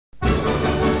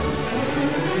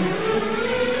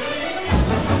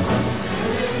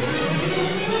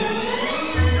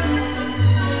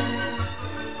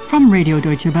From Radio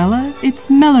Deutsche Welle, it's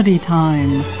Melody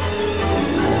Time.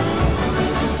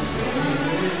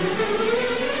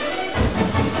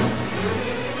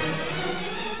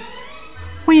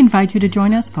 We invite you to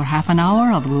join us for half an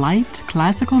hour of light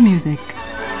classical music.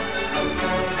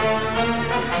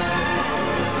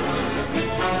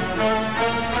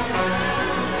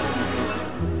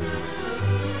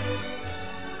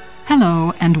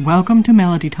 Hello and welcome to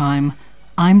Melody Time.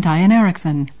 I'm Diane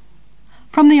Erickson.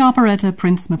 From the operetta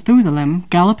Prince Methusalem,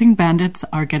 galloping bandits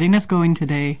are getting us going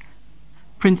today.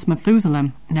 Prince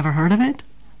Methusalem, never heard of it?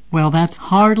 Well, that's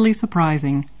hardly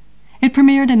surprising. It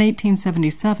premiered in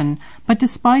 1877, but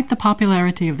despite the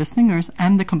popularity of the singers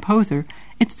and the composer,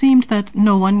 it seemed that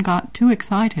no one got too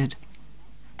excited.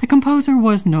 The composer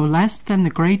was no less than the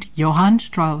great Johann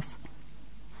Strauss.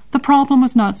 The problem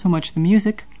was not so much the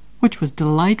music, which was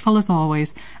delightful as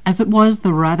always, as it was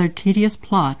the rather tedious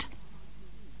plot.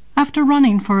 After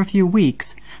running for a few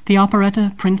weeks, the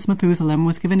operetta Prince Methusalem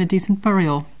was given a decent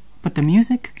burial, but the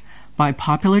music, by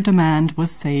popular demand,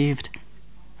 was saved.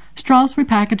 Strauss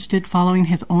repackaged it following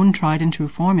his own tried-and-true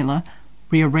formula,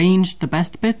 rearranged the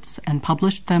best bits and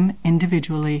published them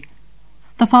individually.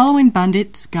 The following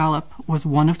Bandit's Gallop was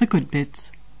one of the good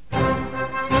bits.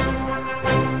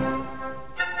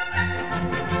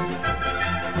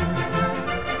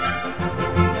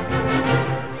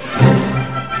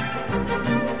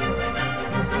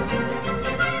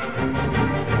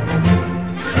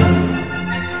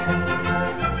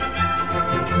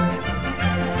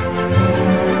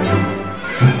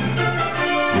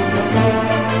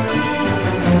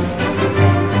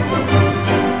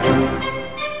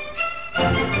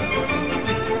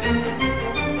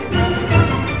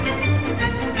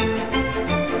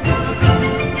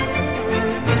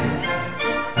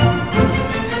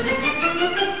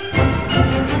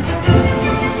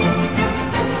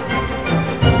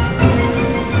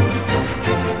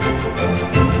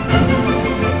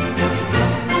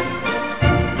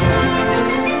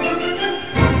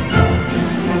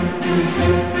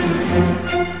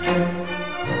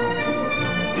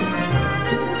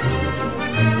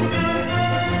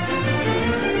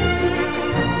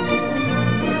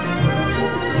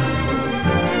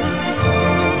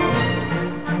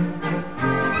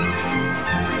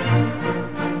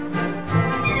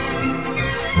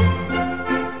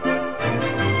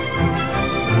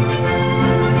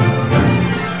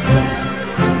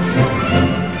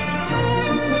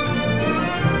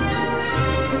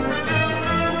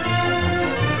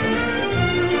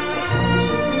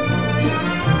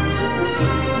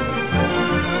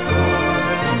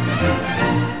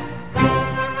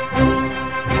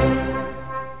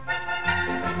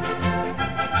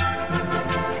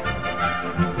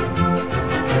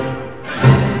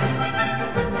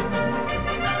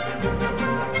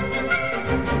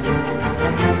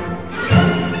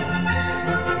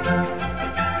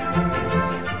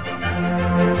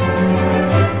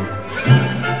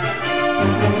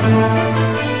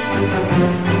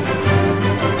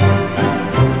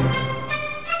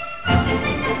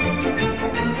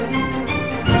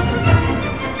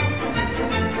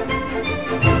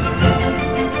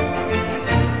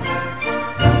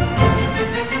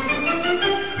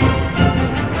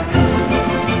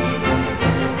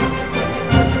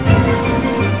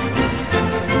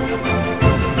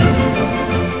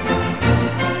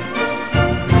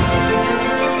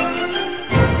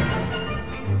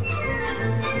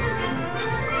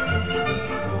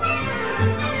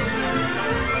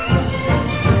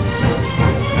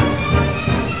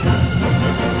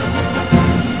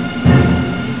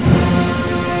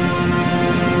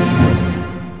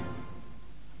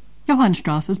 Johann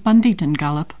Strauss's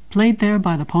Banditengallop, played there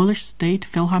by the Polish State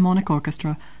Philharmonic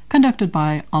Orchestra, conducted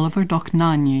by Oliver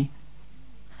Dochnani.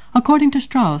 According to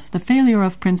Strauss, the failure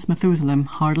of Prince Methusalem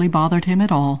hardly bothered him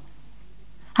at all.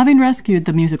 Having rescued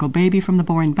the musical baby from the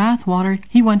boring bathwater,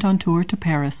 he went on tour to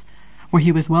Paris, where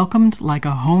he was welcomed like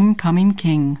a homecoming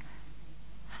king.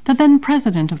 The then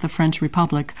President of the French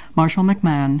Republic, Marshal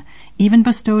MacMahon, even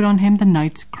bestowed on him the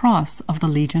Knight's Cross of the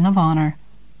Legion of Honor.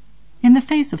 In the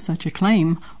face of such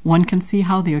acclaim, one can see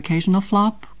how the occasional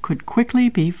flop could quickly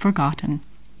be forgotten.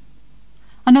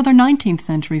 Another 19th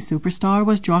century superstar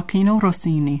was Gioacchino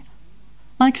Rossini.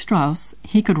 Like Strauss,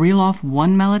 he could reel off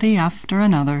one melody after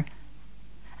another.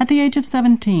 At the age of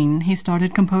 17, he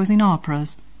started composing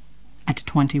operas. At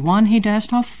 21, he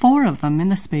dashed off 4 of them in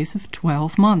the space of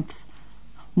 12 months,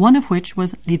 one of which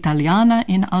was L'Italiana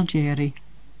in Algeri,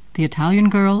 the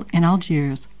Italian girl in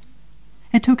Algiers.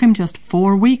 It took him just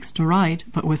 4 weeks to write,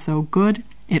 but was so good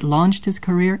it launched his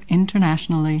career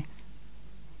internationally.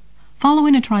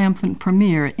 Following a triumphant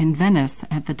premiere in Venice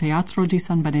at the Teatro di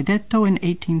San Benedetto in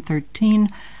 1813,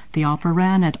 the opera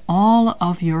ran at all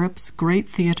of Europe's great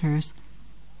theatres.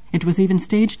 It was even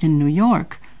staged in New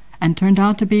York, and turned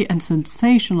out to be a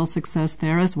sensational success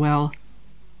there as well.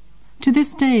 To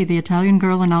this day, The Italian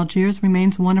Girl in Algiers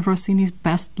remains one of Rossini's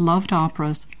best-loved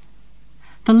operas.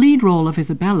 The lead role of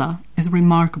Isabella is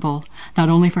remarkable, not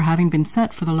only for having been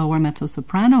set for the lower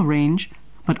mezzo-soprano range,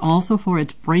 but also for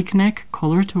its breakneck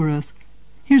coloraturas.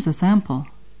 Here's a sample.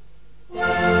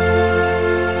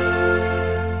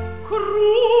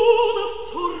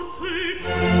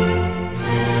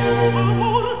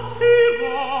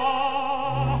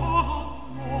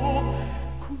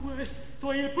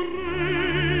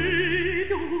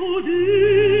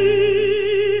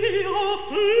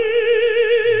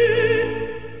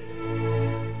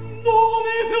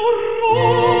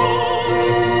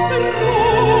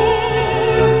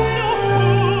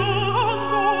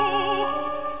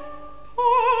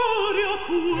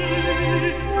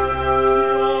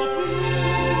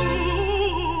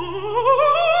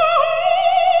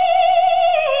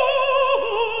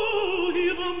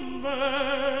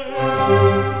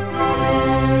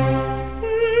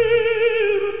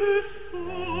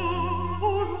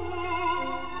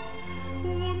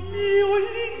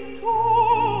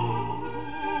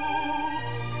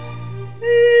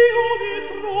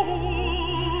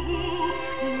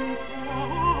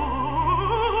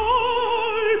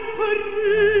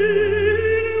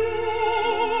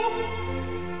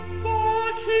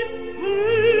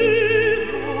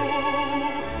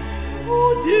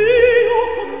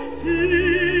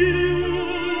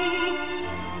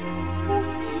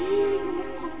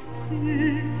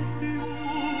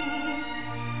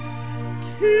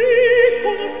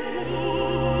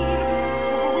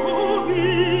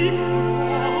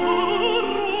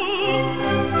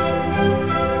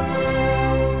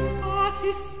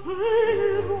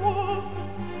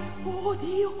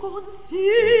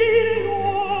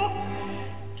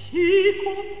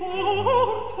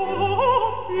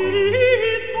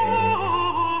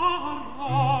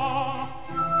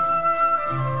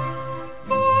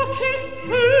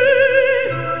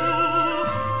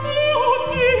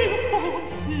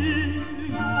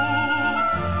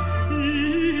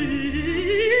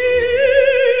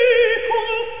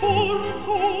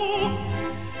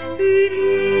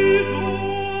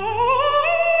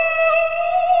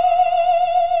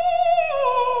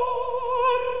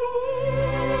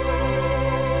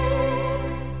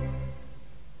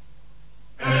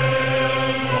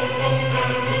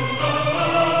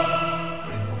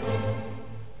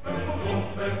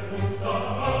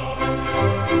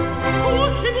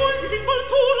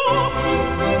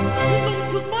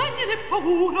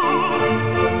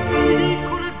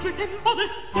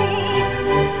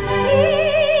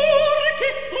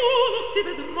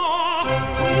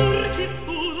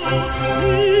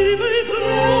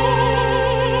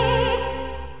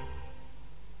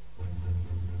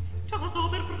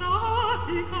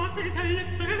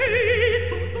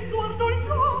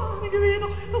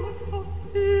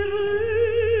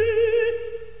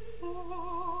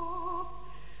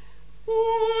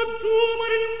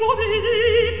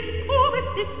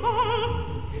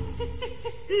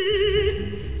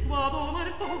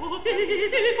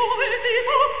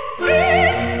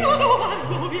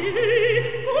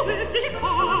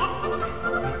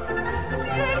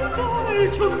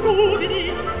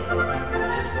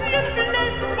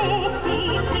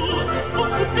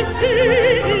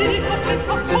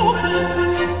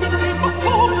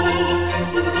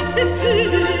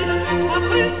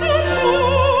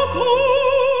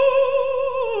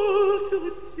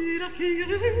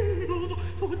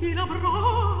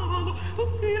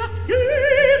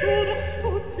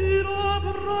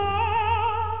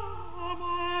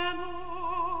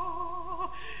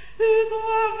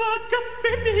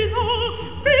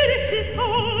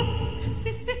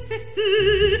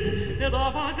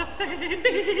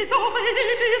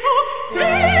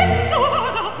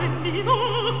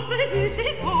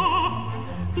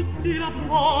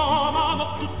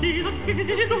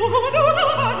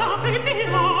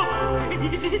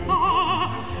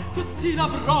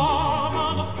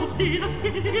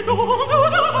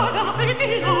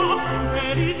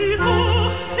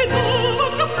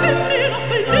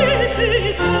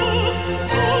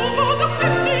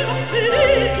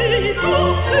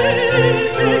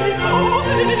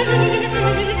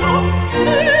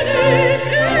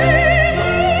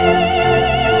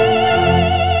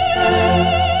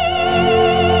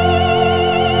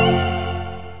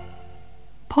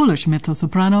 Polish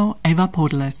mezzo-soprano Eva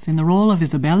Podles in the role of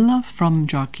Isabella from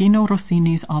Gioacchino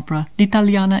Rossini's opera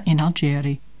L'Italiana in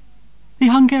Algieri. The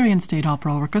Hungarian State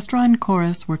Opera Orchestra and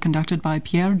chorus were conducted by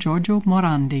Pier Giorgio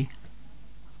Morandi.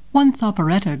 Once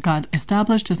operetta got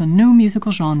established as a new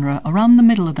musical genre around the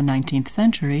middle of the 19th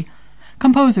century,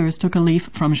 composers took a leaf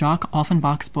from Jacques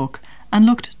Offenbach's book and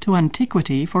looked to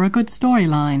antiquity for a good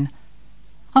storyline.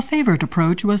 A favourite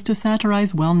approach was to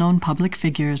satirize well-known public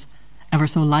figures, ever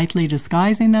so lightly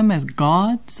disguising them as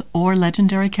gods or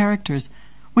legendary characters,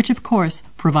 which of course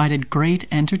provided great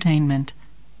entertainment.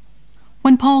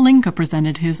 When Paul Linke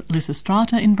presented his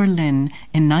Lysistrata in Berlin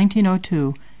in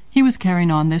 1902, he was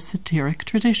carrying on this satiric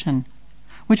tradition,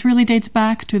 which really dates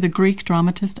back to the Greek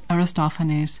dramatist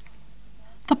Aristophanes.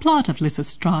 The plot of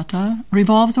Lysistrata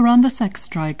revolves around the sex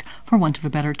strike, for want of a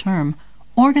better term,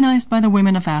 organized by the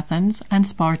women of Athens and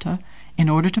Sparta in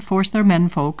order to force their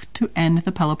menfolk to end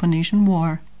the Peloponnesian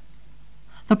War.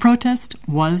 The protest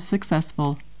was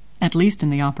successful, at least in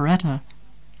the operetta,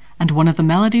 and one of the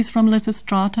melodies from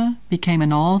Lysistrata became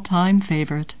an all-time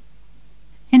favorite.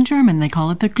 In German they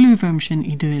call it the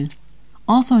Glühwürmchen-Idyll,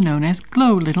 also known as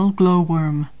Glow Little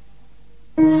Glowworm.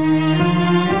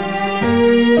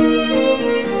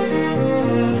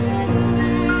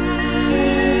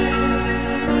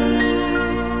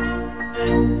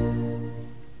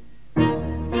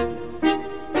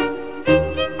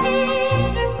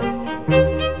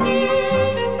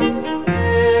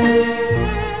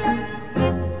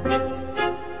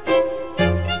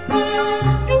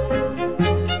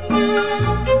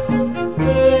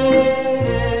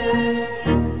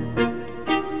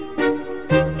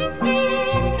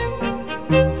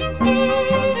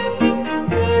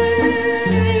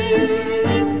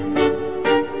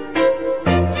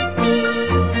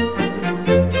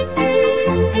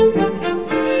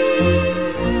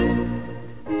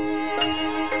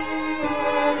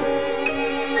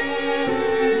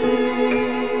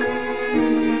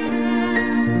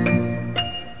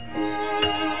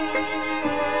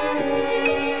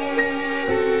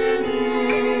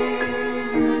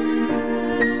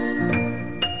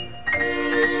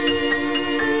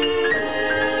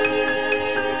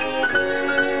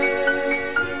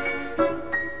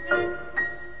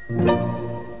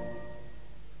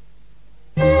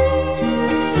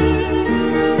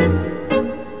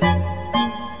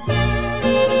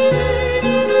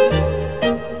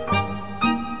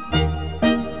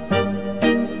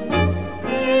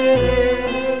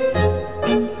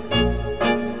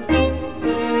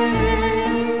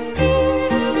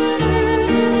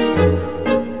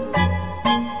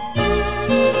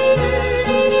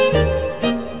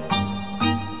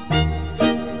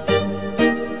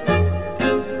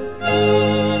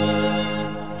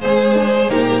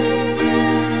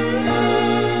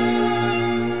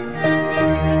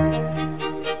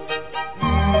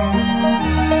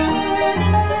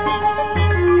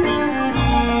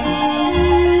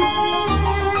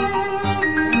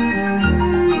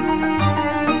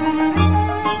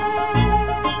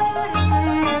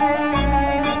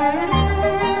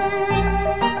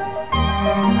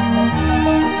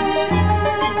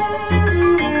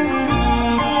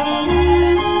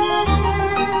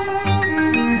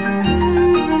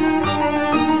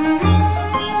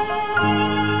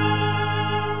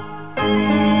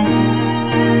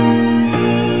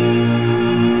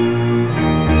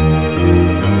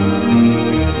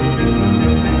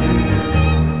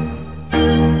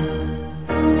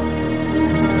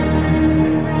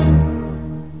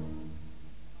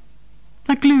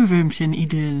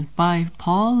 Glühwürmchen-Idyll by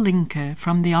Paul Linke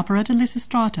from the operetta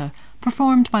Lysistrata,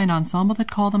 performed by an ensemble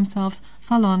that call themselves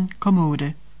Salon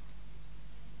Commode.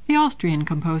 The Austrian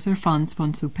composer Franz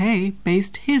von Suppé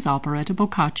based his operetta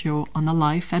Boccaccio on the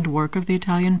life and work of the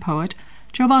Italian poet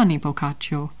Giovanni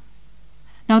Boccaccio.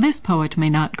 Now this poet may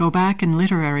not go back in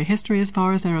literary history as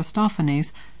far as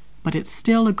Aristophanes, but it's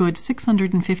still a good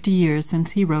 650 years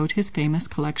since he wrote his famous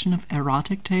collection of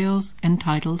erotic tales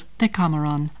entitled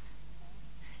Decameron.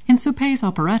 In Suppé's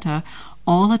operetta,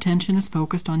 all attention is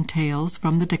focused on tales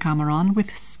from the Decameron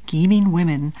with scheming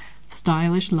women,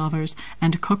 stylish lovers,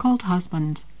 and cuckold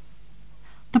husbands.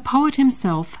 The poet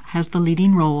himself has the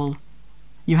leading role.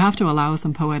 You have to allow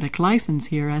some poetic license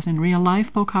here, as in real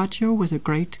life Boccaccio was a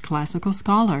great classical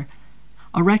scholar,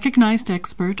 a recognized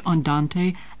expert on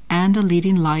Dante, and a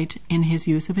leading light in his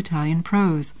use of Italian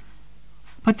prose.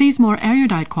 But these more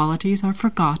erudite qualities are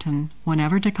forgotten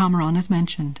whenever Decameron is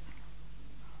mentioned.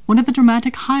 One of the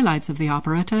dramatic highlights of the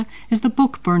operetta is the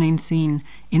book-burning scene,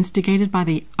 instigated by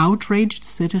the outraged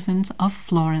citizens of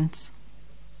Florence.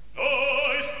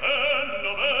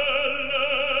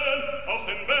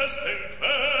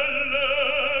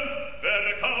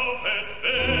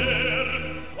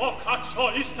 Boccaccio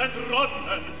ist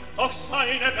entronnen, doch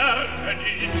seine Werke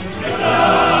nicht.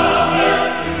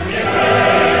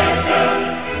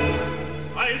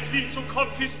 Als ihn zu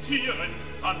konfiszieren,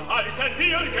 anhalten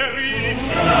wir Gericht.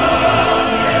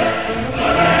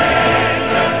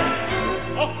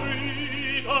 Auf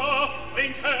Frieda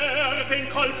bringt den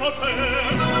Kolporteur.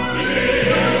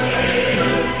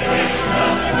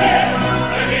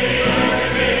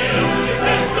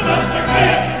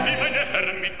 Wie meine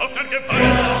Herren mit offenem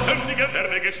Gefallen, stellen Sie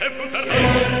Gewerbe, Geschäft und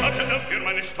Arbeit, hatten dafür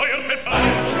meine Steuern bezahlt.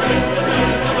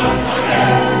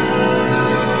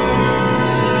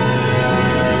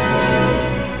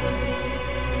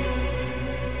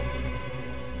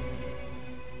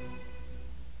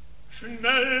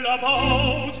 Schnell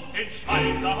erbaut den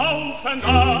Scheiterhaufen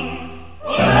an.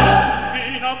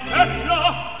 Wiener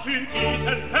Bettler zünd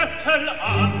diesen Bettel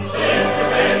an. So ist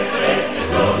es,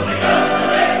 ohne ganze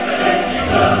Welt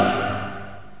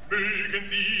mögen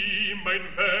Sie mein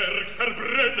Werk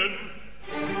verbrennen.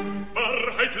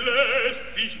 Wahrheit lässt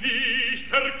sich nicht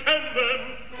verkennen,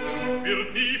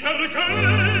 wird nie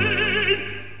vergehen,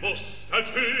 muss als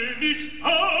Königs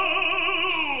auferstehen.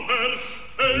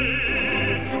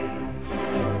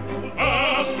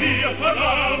 Was wir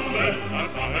verdammen,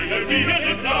 das Feuer wieder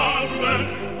in Flammen,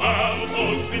 was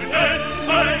uns missfällt,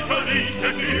 sei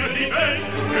vernichtet für die Welt.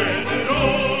 Gönnen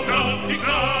Logan die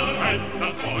Klarheit,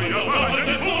 das Feuer war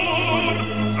der Boden,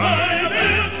 sei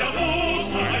wird der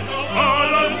Bosheit auf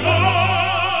allen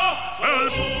Macht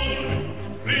verloren.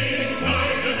 Bringt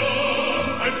seine Lohn,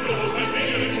 ein Blut, ein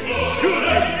Meer im Blut, für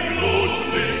das Blut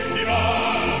sind die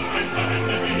Wahrheit, ein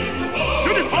Zerwien,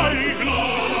 für die Feigen,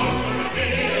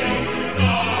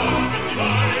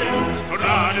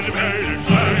 Strahlen im hellen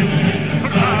Schein,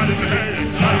 Strahlen im hellen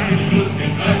Schein, Blut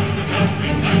im Blut, das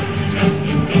ist ein, das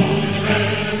ist Blut im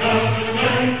hellen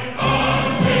Schein.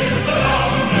 Was wir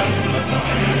verlangen, das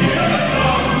Feuer wir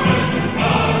flammen,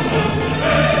 was uns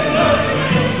gefällt,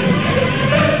 in die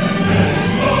Welt,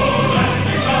 wo ein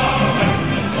die Klarheit,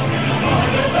 das Feuer war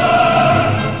der Tag,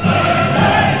 sei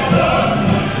dein Los,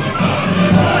 alle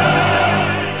Zeit,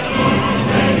 und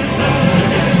wenn du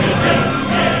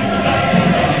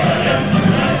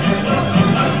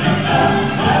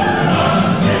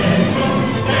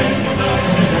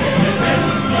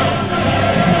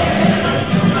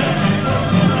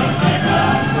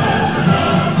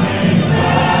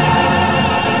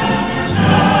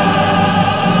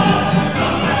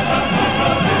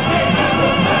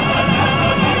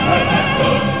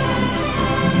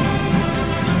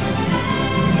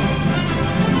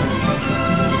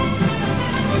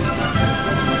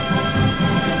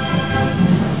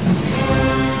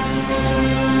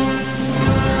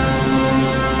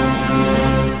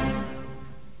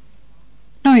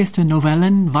Neueste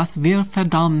Novellen Was wir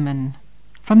verdammen,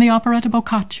 from the operetta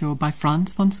Boccaccio by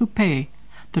Franz von Suppé,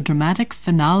 the dramatic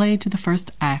finale to the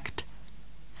first act.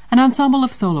 An ensemble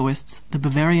of soloists, the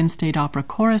Bavarian State Opera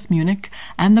Chorus Munich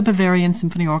and the Bavarian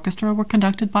Symphony Orchestra, were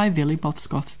conducted by Willy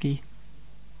Bowskowski.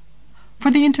 For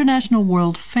the International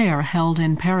World Fair held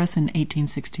in Paris in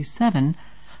 1867,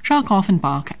 Jacques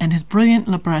Offenbach and his brilliant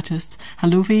librettists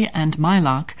Halouvi and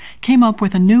Mailach came up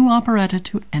with a new operetta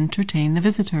to entertain the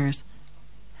visitors.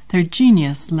 Their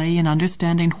genius lay in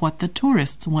understanding what the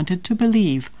tourists wanted to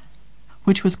believe,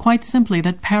 which was quite simply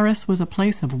that Paris was a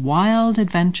place of wild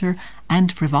adventure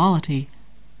and frivolity.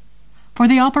 For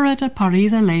the operetta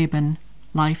Pariser Leben,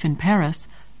 Life in Paris,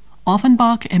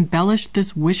 Offenbach embellished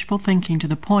this wishful thinking to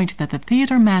the point that the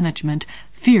theatre management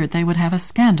feared they would have a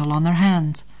scandal on their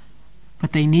hands.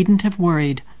 But they needn't have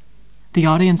worried. The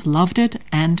audience loved it,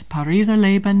 and Pariser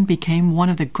Leben became one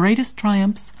of the greatest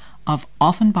triumphs of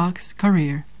Offenbach's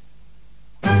career.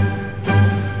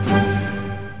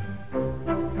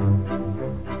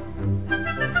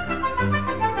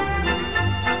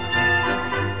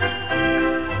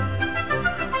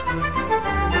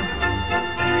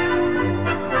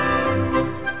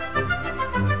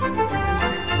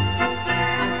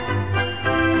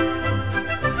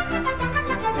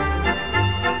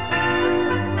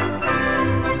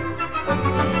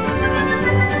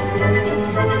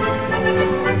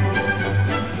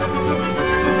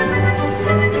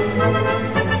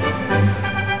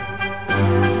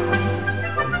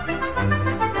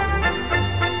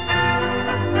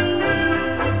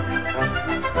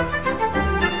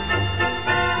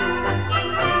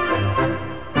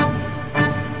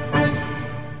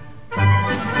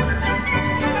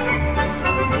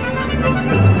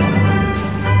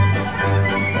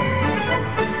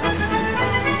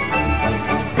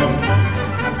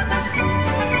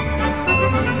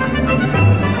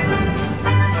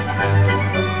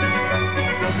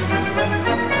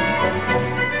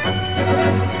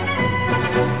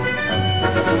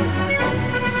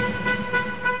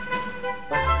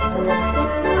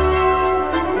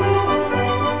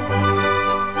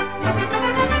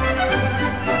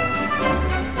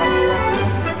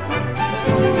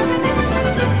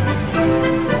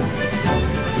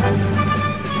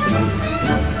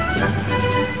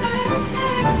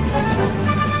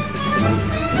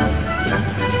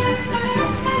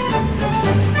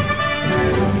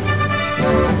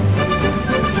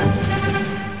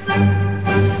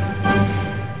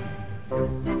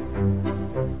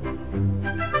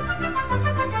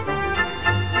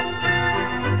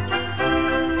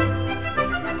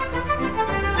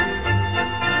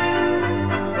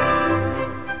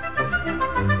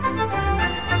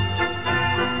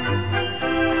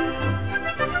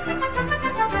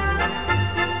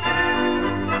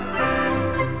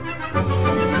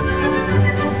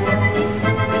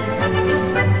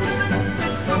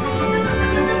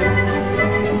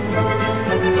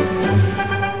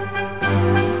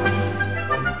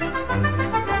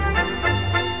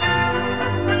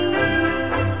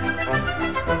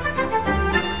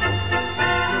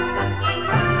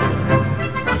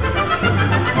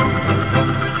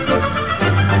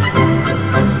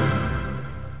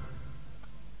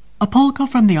 A polka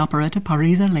from the operetta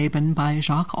Pariser Leben by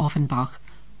Jacques Offenbach.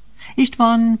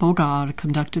 Istvan Bogar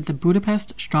conducted the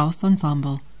Budapest Strauss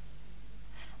Ensemble.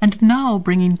 And now,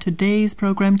 bringing today's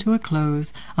program to a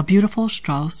close, a beautiful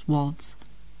Strauss waltz.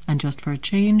 And just for a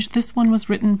change, this one was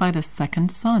written by the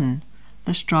second son,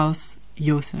 the Strauss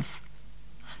Joseph.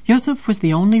 Joseph was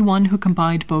the only one who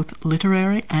combined both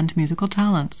literary and musical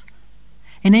talents.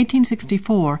 In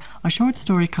 1864, a short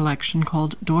story collection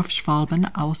called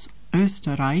Dorfschwalben aus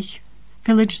Österreich,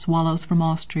 Village Swallows from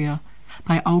Austria,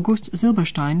 by August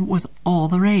Silberstein was all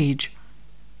the rage.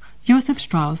 Joseph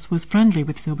Strauss was friendly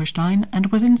with Silberstein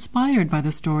and was inspired by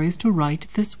the stories to write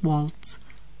this waltz.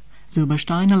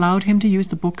 Silberstein allowed him to use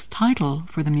the book's title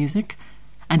for the music,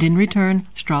 and in return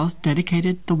Strauss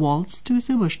dedicated the waltz to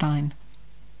Silberstein.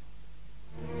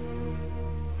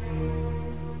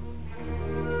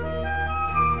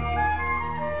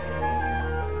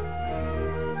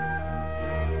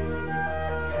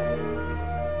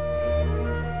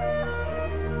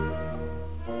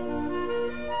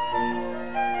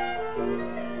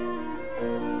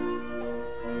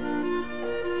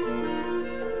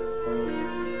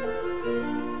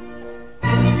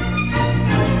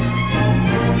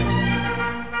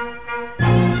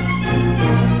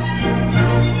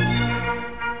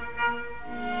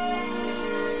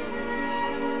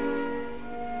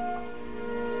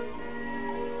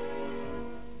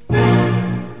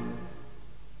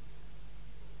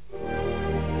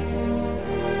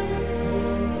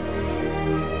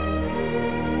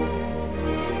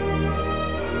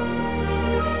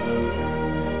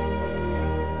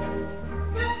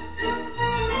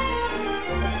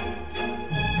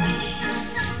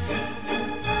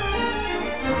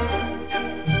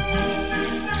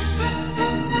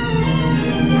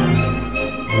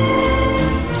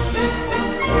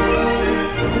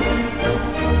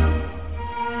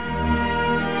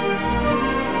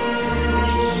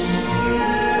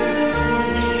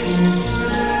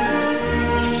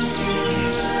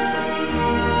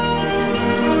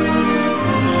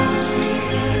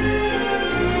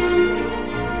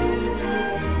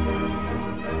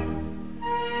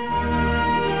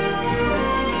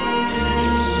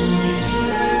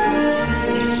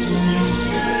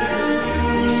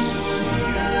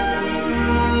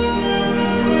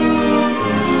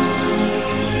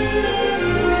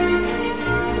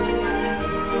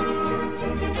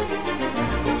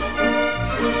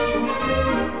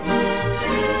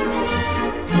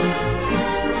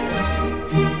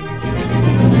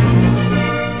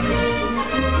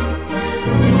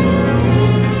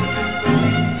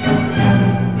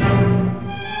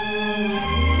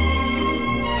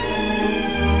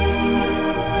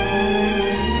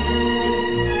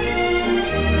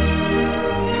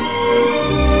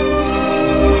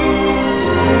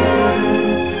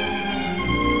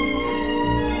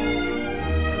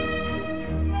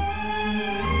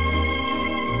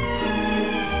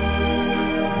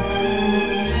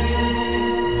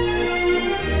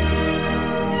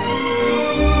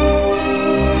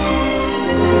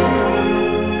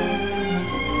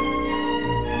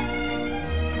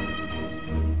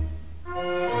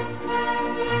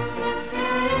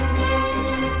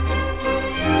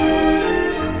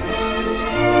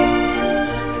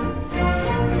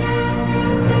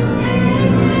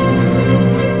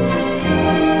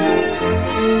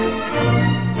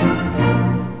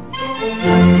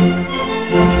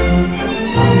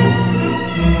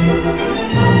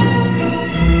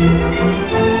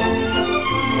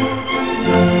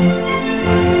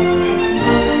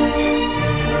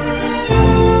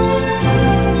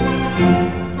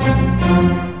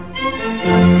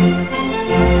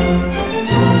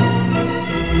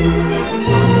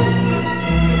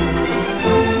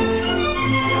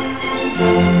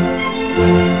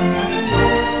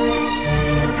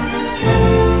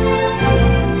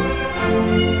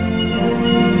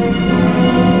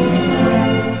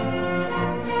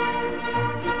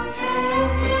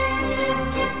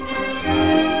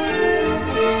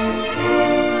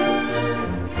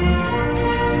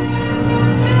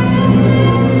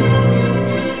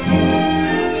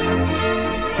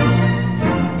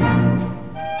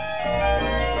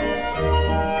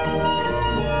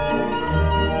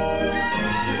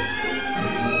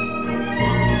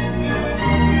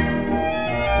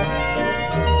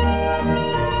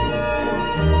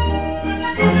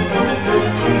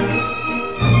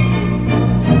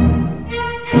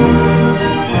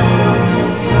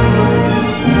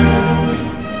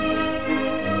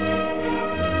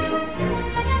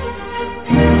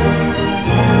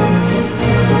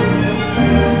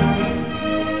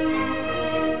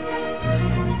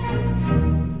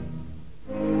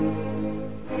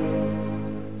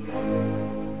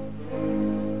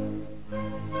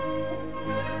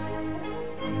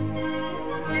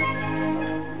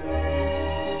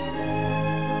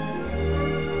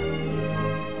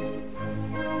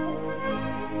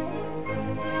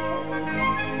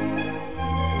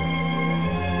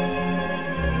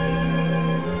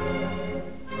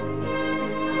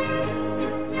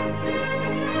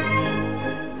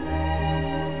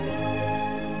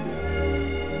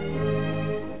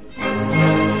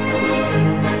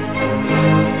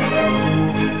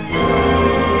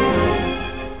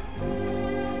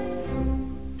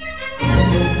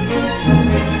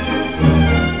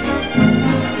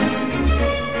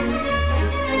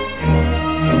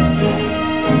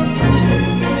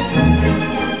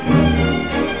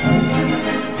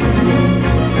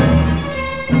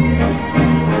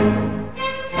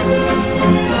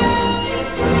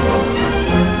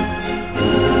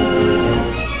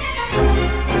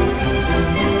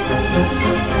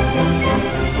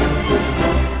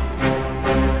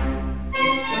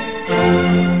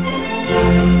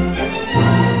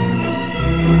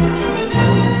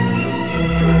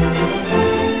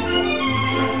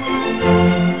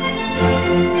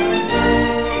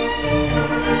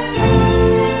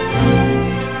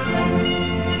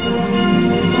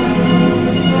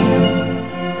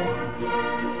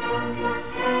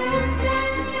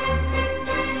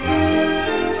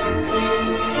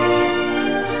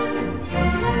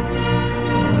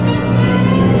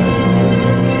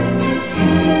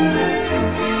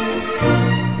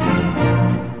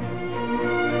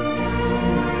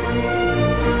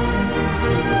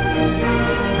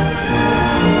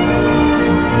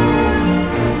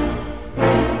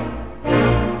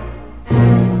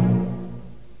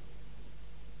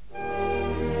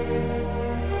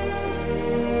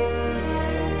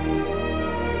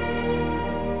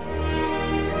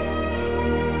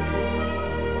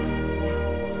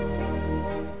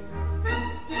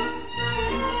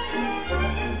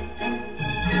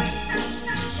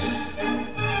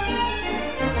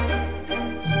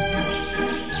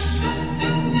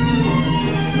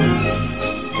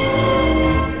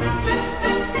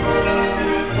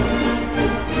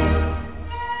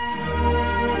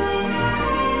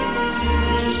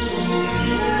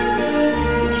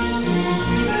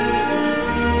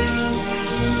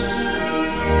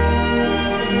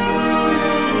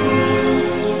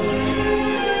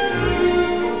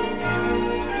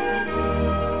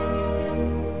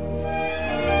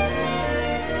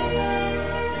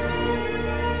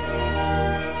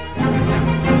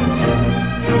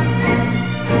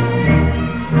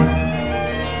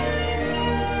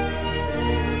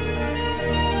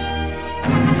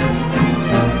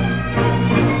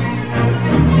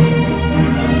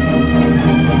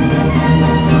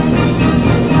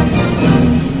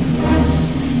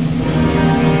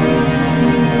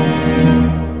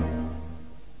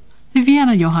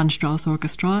 Vienna Johann Strauss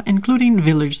Orchestra, including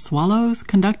Village Swallows,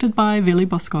 conducted by Willy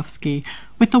Boskowski,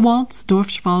 with the waltz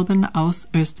Dorfschwalben aus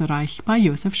Österreich by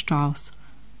Joseph Strauss.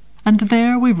 And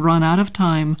there we've run out of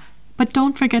time, but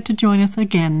don't forget to join us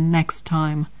again next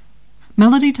time.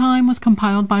 Melody Time was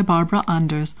compiled by Barbara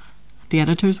Anders. The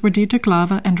editors were Dieter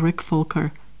Glave and Rick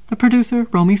Volker, the producer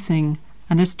Romy Singh,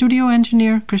 and the studio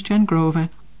engineer Christian Grove.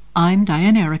 I'm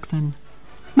Diane Erickson.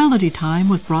 Melody Time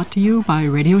was brought to you by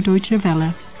Radio Deutsche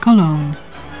Welle, Cologne.